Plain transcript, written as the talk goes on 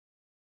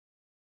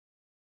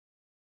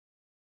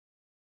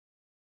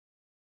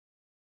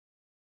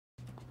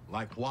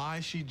Like why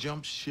she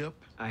jumped ship?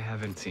 I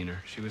haven't seen her.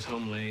 She was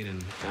home late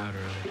and out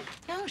early.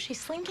 No,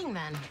 she's slinking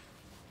then.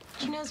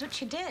 She knows what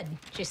she did.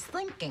 She's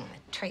slinking,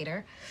 the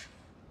traitor.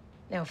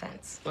 No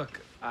offense.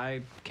 Look,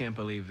 I can't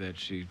believe that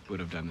she would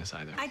have done this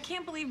either. I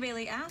can't believe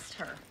Bailey asked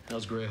her.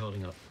 How's Gray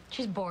holding up?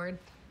 She's bored.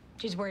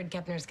 She's worried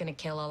Kepner's gonna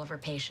kill all of her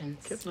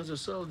patients. Kipner's a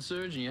solid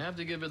surgeon. You have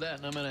to give her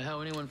that, no matter how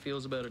anyone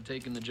feels about her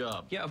taking the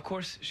job. Yeah, of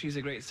course, she's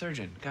a great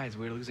surgeon. Guys,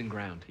 we're losing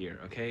ground here,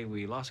 okay?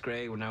 We lost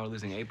Gray, now we're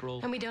losing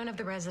April. And we don't have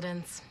the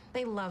residents.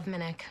 They love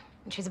Minnick.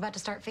 And she's about to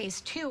start phase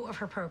 2 of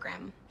her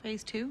program.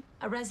 Phase 2?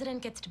 A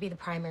resident gets to be the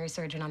primary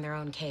surgeon on their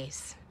own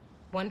case.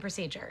 One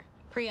procedure,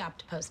 pre-op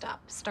to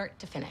post-op, start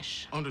to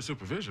finish. Under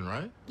supervision,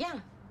 right? Yeah,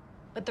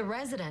 but the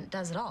resident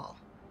does it all.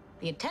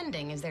 The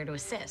attending is there to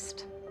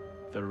assist.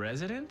 The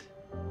resident?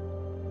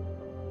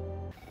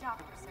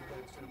 Dr.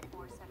 Surgeon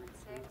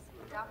 476.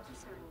 Dr.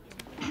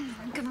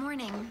 Surgeon. Good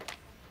morning.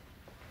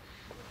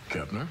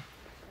 Kepner?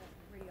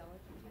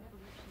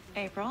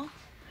 April,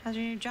 how's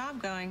your new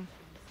job going?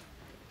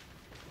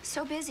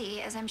 So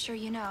busy, as I'm sure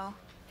you know.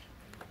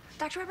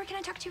 Dr. Weber, can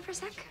I talk to you for a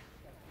sec?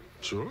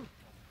 Sure.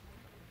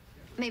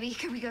 Maybe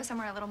could we go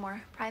somewhere a little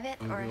more private,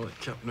 or? Well,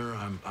 Kepner,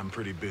 I'm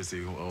pretty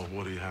busy. Well,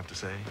 what do you have to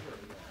say?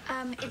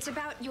 It's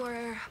about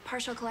your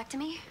partial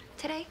colectomy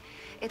today.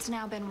 It's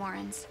now been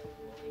Warren's.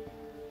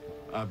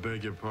 I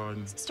beg your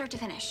pardon? Start to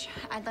finish.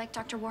 I'd like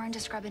Dr. Warren to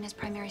scrub in as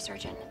primary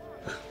surgeon.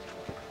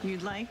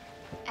 You'd like?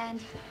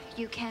 And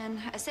you can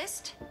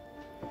assist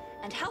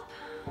and help,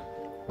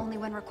 only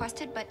when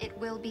requested, but it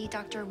will be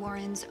Dr.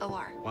 Warren's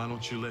OR. Why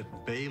don't you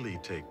let Bailey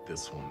take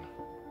this one?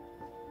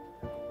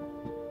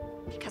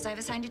 Because I've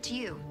assigned it to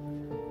you.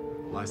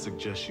 I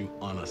suggest you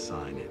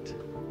unassign it.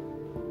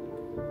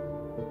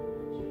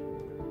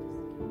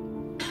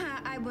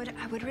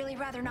 I would really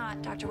rather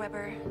not, Dr.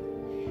 Weber.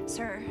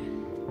 Sir.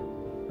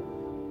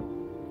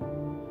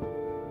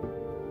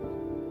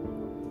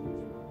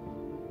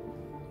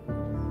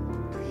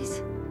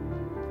 Please.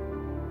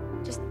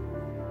 Just,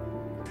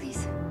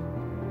 please.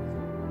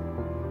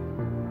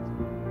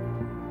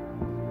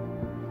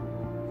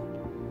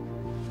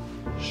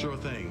 Sure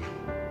thing,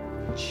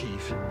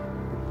 Chief.